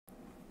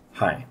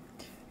Hi,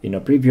 in a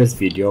previous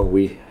video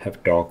we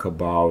have talked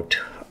about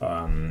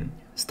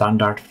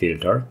standard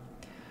filter,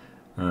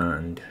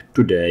 and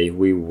today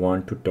we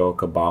want to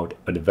talk about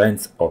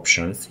advanced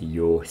options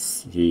you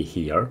see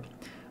here,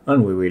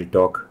 and we will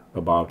talk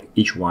about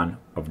each one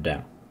of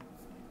them.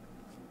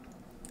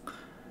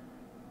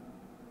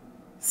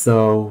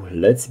 So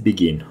let's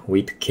begin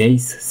with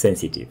case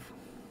sensitive.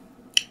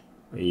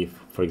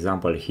 If, for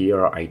example,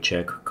 here I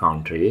check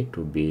country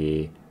to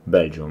be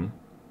Belgium,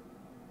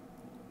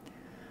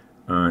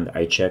 and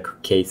I check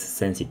case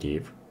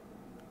sensitive,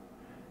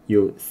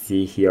 you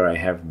see here I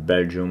have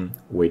Belgium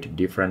with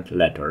different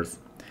letters,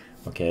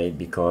 okay,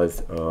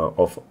 because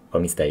of a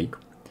mistake.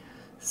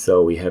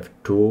 So we have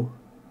two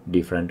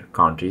different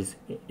countries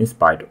in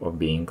spite of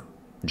being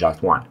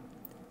just one.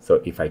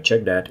 So if I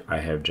check that, I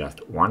have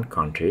just one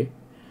country.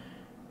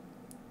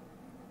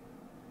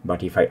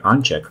 But if I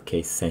uncheck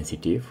case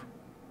sensitive,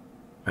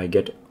 I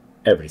get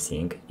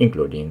everything,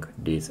 including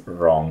this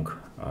wrong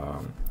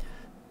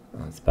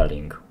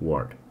spelling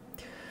word.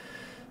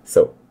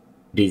 So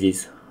this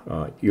is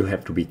you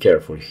have to be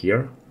careful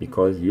here,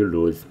 because you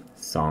lose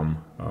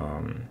some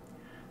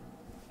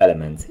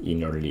elements in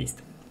your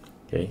list,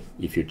 okay,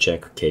 if you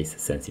check case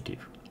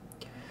sensitive.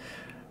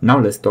 Now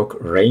let's talk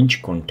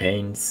range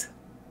contains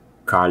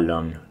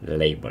column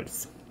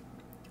labels.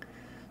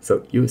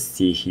 So you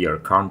see here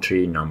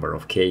country, number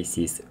of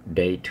cases,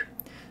 date.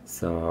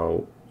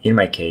 So in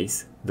my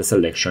case, the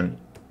selection,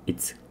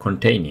 it's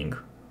containing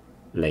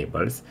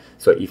labels.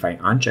 So if I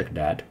uncheck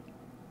that,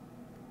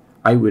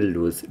 I will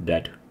lose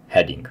that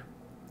heading.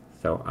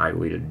 So I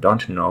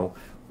don't know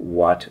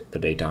what the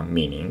data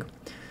meaning.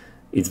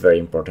 It's very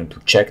important to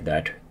check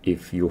that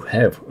if you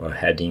have a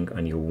heading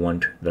and you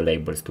want the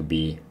labels to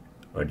be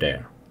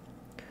there.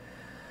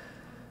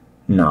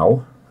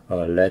 Now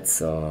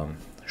let's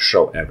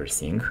show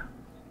everything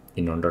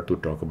in order to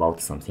talk about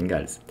something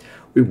else.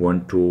 We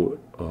want to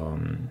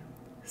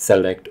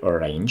select a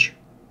range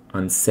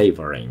and save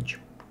a range.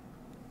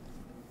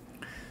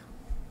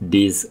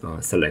 This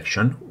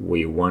selection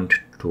we want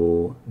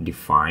to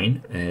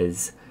define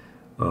as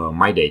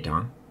my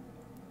data,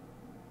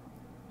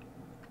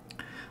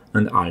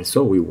 and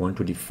also we want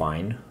to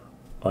define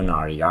an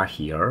area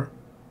here.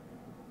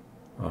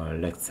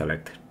 Let's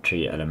select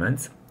 3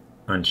 elements,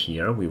 and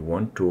here we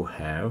want to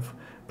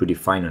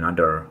define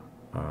another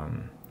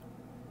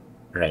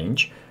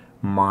range,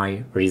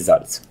 my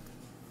results.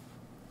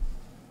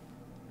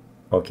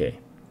 Okay,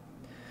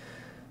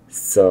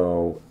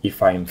 so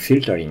if I'm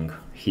filtering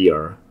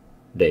here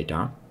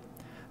data,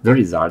 the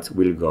results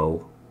will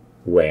go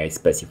where I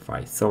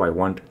specify. So I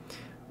want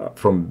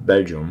from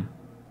Belgium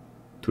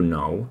to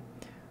know,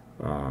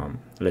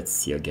 let's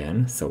see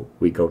again. So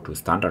we go to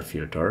standard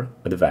filter,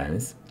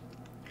 advanced,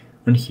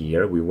 and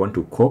here we want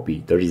to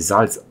copy the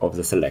results of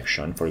the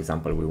selection. For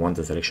example, we want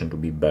the selection to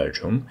be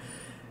Belgium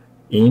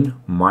in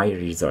my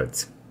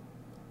results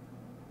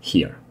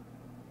here.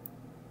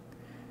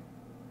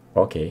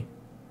 Okay,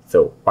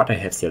 so what I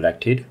have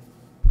selected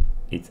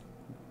is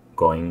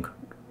going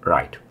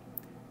right,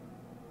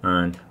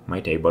 and my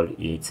table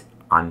is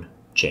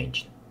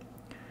unchanged.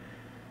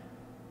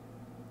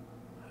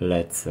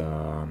 Let's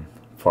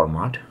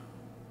format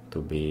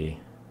to be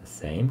the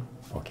same.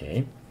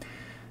 Okay,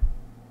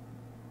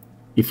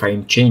 if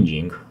I'm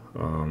changing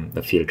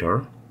the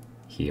filter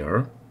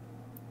here,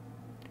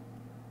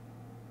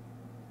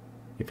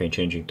 if I'm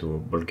changing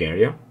to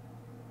Bulgaria,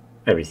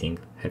 everything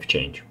have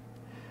changed.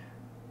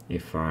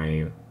 If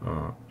I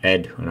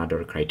add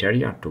another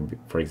criteria to be,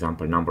 for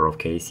example, number of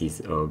cases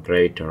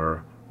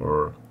greater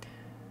or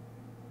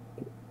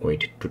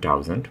with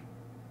 2000,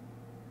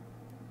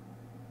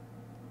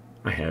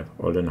 I have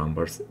all the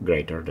numbers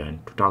greater than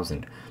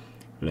 2000.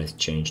 Let's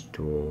change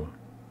to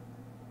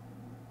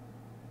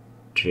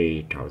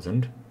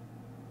 3000.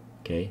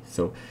 Okay,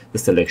 so the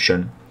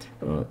selection,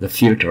 the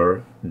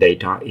filter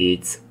data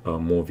is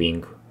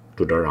moving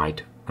to the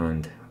right,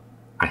 and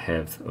I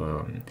have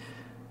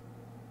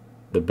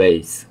the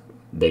base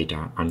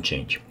data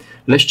unchanged.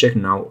 Let's check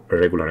now a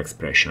regular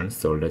expression.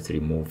 So let's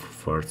remove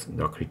first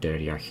the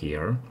criteria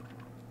here.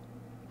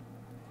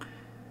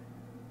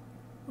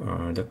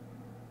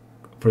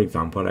 For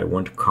example, I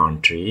want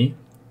country,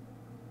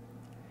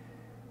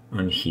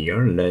 and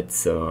here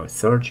let's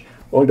search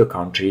all the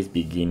countries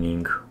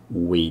beginning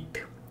with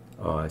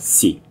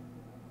C.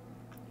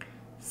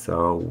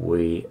 So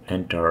we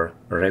enter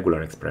a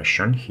regular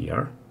expression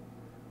here.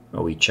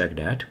 We check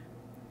that.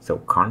 So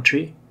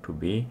country to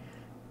be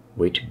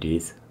with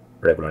this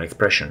regular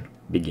expression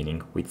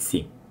beginning with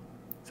C.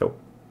 So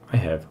I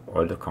have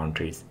all the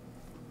countries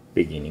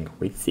beginning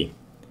with C,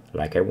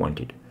 like I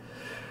wanted.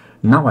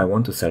 Now I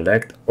want to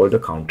select all the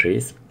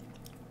countries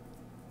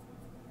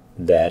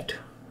that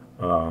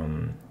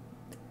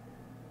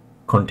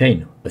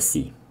contain a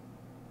C.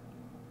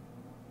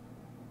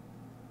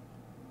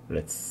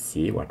 Let's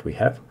see what we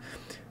have.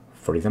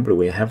 For example,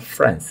 we have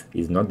France.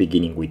 It's not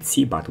beginning with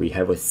C, but we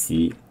have a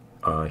C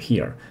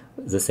here.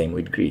 The same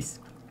with Greece.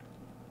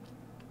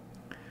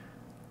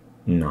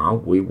 Now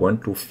we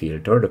want to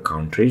filter the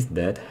countries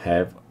that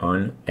have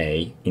an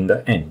A in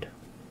the end.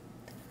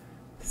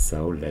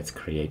 So let's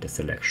create a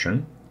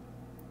selection.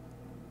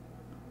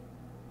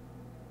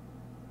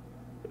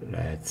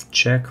 Let's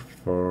check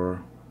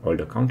for all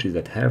the countries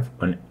that have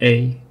an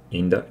A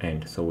in the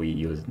end. So we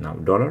use now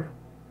dollar.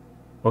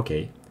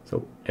 Okay,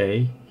 so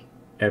A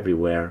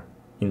everywhere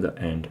in the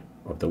end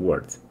of the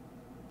words.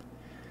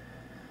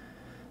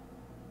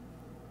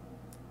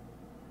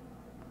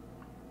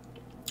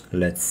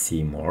 Let's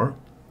see more.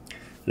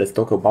 Let's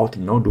talk about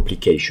no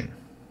duplication.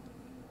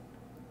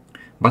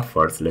 But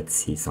first, let's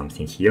see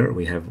something here.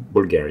 We have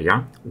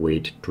Bulgaria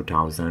with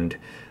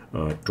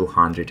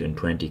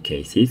 2,220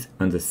 cases,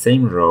 and the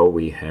same row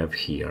we have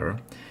here.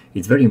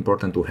 It's very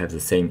important to have the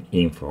same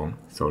info,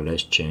 so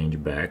let's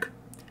change back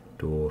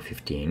to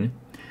 15.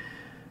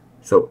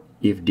 So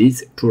if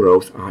these two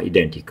rows are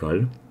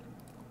identical,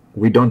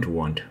 we don't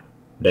want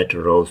that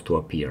rows to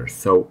appear.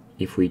 So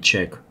if we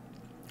check,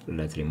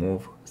 let's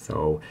remove,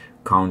 so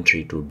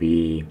country to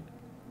be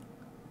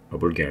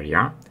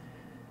Bulgaria,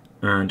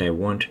 and I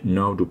want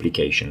no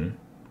duplication.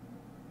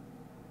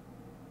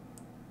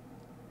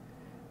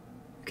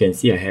 You can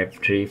see I have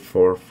 3,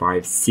 4,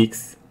 5,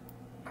 6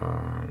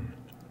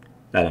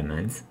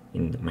 elements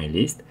in my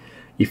list.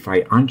 If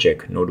I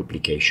uncheck no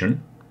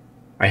duplication,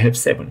 I have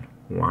 7.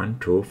 1,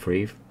 2,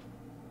 3,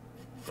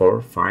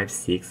 4, 5,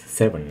 6,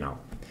 7 now,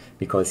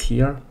 because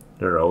here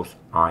the rows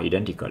are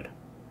identical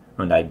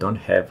and I don't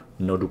have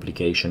no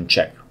duplication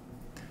check.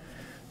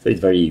 So it's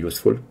very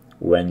useful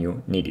when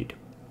you need it.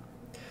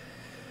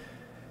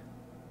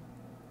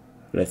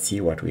 Let's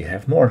see what we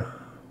have more.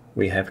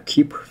 We have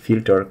keep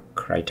filter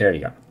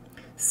criteria.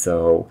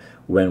 So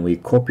when we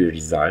copy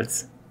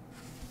results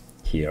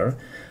here,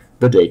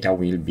 the data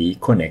will be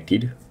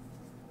connected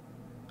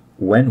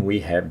when we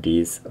have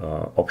this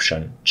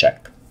option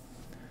checked.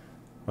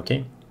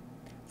 Okay,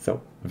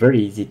 so very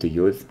easy to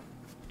use.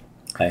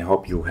 I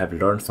hope you have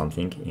learned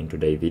something in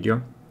today's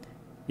video.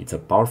 It's a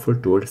powerful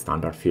tool,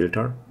 standard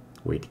filter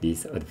with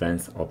these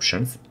advanced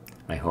options.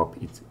 I hope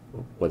it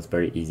was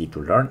very easy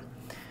to learn.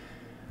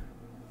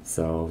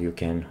 So you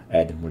can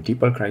add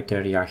multiple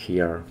criteria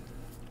here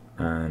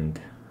and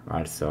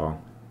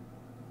also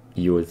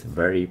use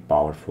very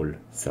powerful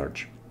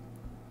search.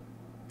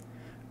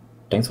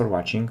 Thanks for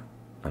watching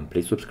and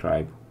please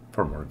subscribe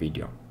for more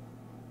video.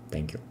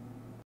 Thank you.